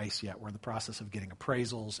set a price yet. We're in the process of getting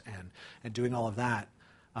appraisals and doing all of that.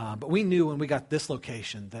 But we knew when we got this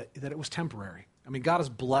location that it was temporary. I mean, God has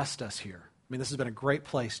blessed us here. I mean, this has been a great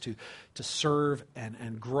place to serve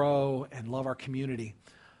and grow and love our community.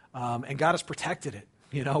 And God has protected it.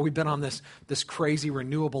 You know, we've been on this crazy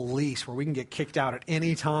renewable lease where we can get kicked out at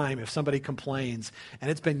any time if somebody complains.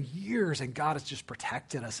 And it's been years, and God has just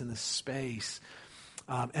protected us in this space.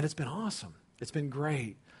 And it's been awesome. It's been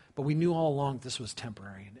great. But we knew all along this was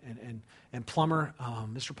temporary. And Plummer,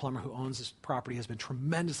 Mr. Plummer, who owns this property, has been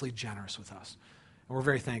tremendously generous with us. And we're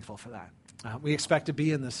very thankful for that. We expect to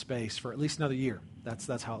be in this space for at least another year.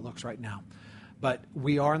 That's how it looks right now. But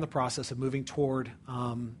we are in the process of moving toward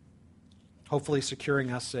hopefully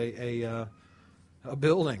securing us a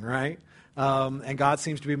building, right? And God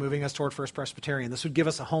seems to be moving us toward First Presbyterian. This would give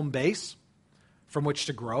us a home base from which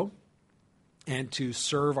to grow and to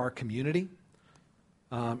serve our community.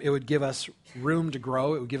 It would give us room to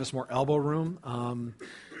grow. It would give us more elbow room.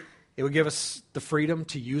 It would give us the freedom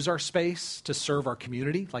to use our space to serve our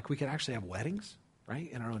community. Like we could actually have weddings,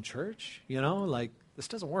 right, in our own church. You know, like this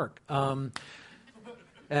doesn't work.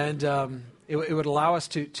 And it would allow us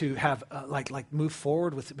to have, like move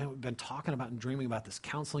forward with, man, we've been talking about and dreaming about this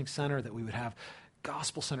counseling center, that we would have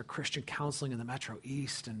gospel center Christian counseling in the Metro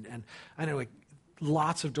East. And I know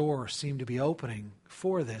lots of doors seem to be opening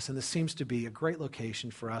for this, and this seems to be a great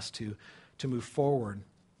location for us to move forward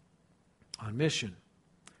on mission.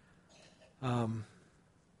 And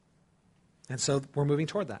so we're moving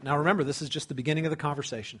toward that. Now remember, this is just the beginning of the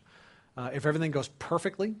conversation. If everything goes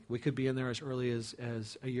perfectly, we could be in there as early as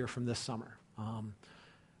a year from this summer.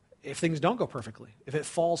 If things don't go perfectly, if it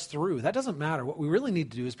falls through, that doesn't matter. What we really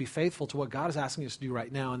need to do is be faithful to what God is asking us to do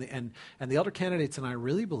right now. And the elder candidates and I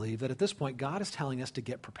really believe that at this point, God is telling us to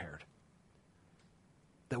get prepared.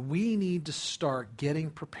 That we need to start getting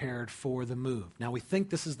prepared for the move. Now, we think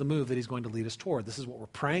this is the move that he's going to lead us toward. This is what we're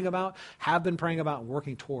praying about, have been praying about, and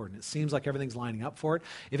working toward. And it seems like everything's lining up for it.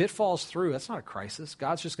 If it falls through, that's not a crisis.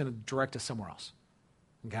 God's just going to direct us somewhere else.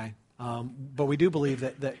 Okay? But we do believe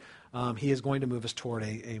that he is going to move us toward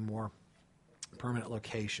a more permanent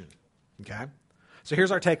location. Okay? So here's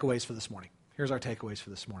our takeaways for this morning.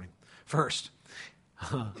 First,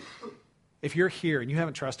 if you're here and you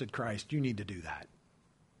haven't trusted Christ, you need to do that.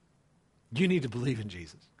 You need to believe in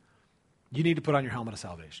Jesus. You need to put on your helmet of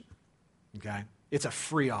salvation. Okay? It's a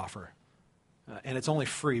free offer. And it's only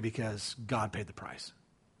free because God paid the price.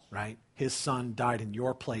 Right? His son died in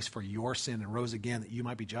your place for your sin and rose again that you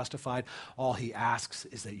might be justified. All he asks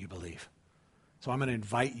is that you believe. So I'm going to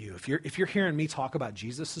invite you, if you're hearing me talk about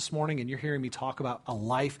Jesus this morning and you're hearing me talk about a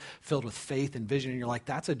life filled with faith and vision, and you're like,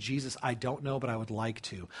 that's a Jesus I don't know, but I would like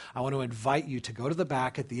to. I want to invite you to go to the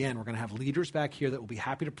back at the end. We're going to have leaders back here that will be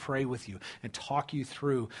happy to pray with you and talk you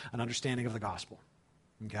through an understanding of the gospel.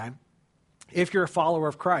 Okay? If you're a follower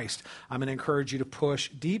of Christ, I'm going to encourage you to push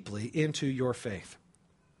deeply into your faith.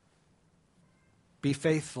 Be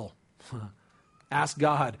faithful. Ask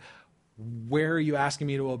God, where are you asking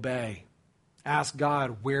me to obey? Ask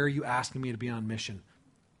God, where are you asking me to be on mission?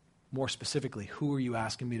 More specifically, who are you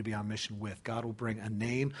asking me to be on mission with? God will bring a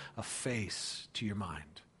name, a face to your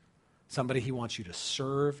mind. Somebody he wants you to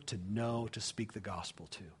serve, to know, to speak the gospel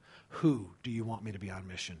to. Who do you want me to be on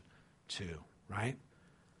mission to, right?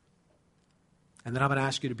 And then I'm going to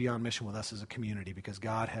ask you to be on mission with us as a community because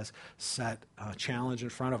God has set a challenge in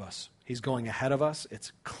front of us. He's going ahead of us.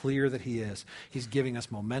 It's clear that he is. He's giving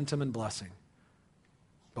us momentum and blessing.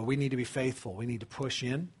 But we need to be faithful. We need to push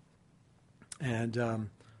in and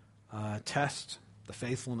test the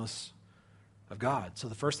faithfulness of God. So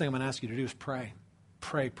the first thing I'm going to ask you to do is pray.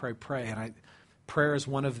 Pray, pray, pray. And prayer is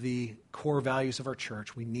one of the core values of our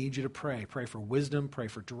church. We need you to pray. Pray for wisdom, pray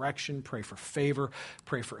for direction, pray for favor,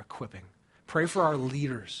 pray for equipping. Pray for our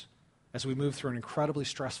leaders as we move through an incredibly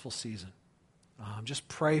stressful season. Just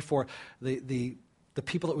pray for the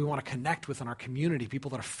people that we want to connect with in our community, people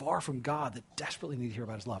that are far from God that desperately need to hear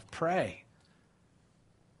about his love. Pray.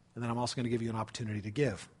 And then I'm also going to give you an opportunity to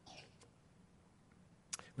give.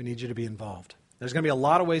 We need you to be involved. There's going to be a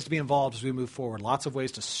lot of ways to be involved as we move forward. Lots of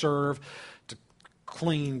ways to serve, to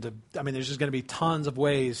clean, there's just going to be tons of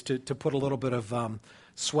ways to put a little bit of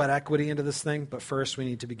sweat equity into this thing. But first we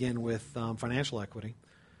need to begin with financial equity.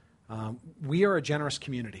 We are a generous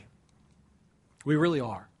community. We really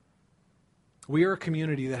are. We are a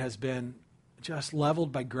community that has been just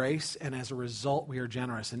leveled by grace, and as a result, we are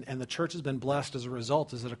generous. And the church has been blessed as a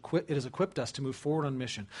result, as it has equipped us to move forward on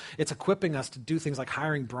mission. It's equipping us to do things like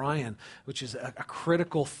hiring Brian, which is a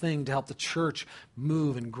critical thing to help the church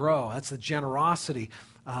move and grow. That's the generosity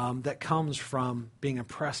that comes from being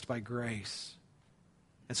impressed by grace.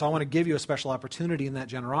 And so I want to give you a special opportunity in that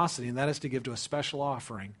generosity, and that is to give to a special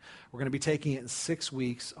offering. We're going to be taking it in 6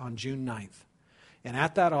 weeks on June 9th. And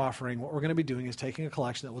at that offering, what we're going to be doing is taking a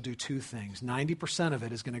collection that will do two things. 90% of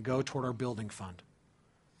it is going to go toward our building fund.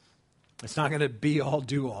 It's not going to be all,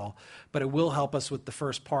 do all, but it will help us with the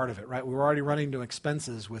first part of it, right? We're already running into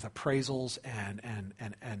expenses with appraisals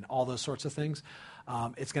and all those sorts of things.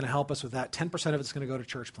 It's going to help us with that. 10% of it's going to go to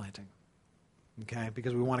church planting, okay?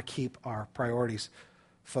 Because we want to keep our priorities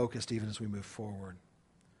focused even as we move forward.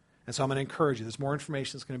 And so I'm going to encourage you. There's more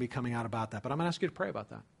information that's going to be coming out about that, but I'm going to ask you to pray about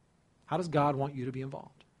that. How does God want you to be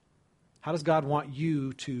involved? How does God want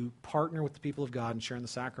you to partner with the people of God and share in the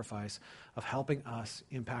sacrifice of helping us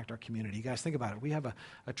impact our community? You guys, think about it. We have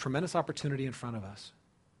a tremendous opportunity in front of us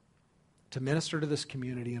to minister to this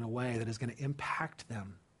community in a way that is going to impact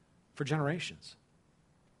them for generations.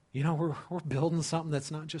 You know, we're building something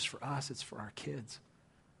that's not just for us, it's for our kids.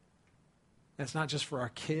 And it's not just for our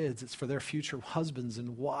kids, it's for their future husbands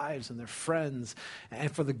and wives and their friends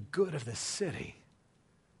and for the good of this city.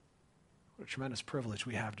 What a tremendous privilege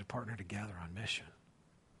we have to partner together on mission.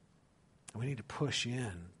 And we need to push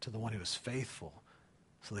in to the one who is faithful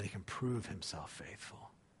so that he can prove himself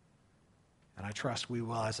faithful. And I trust we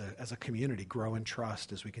will, as a community, grow in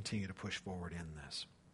trust as we continue to push forward in this.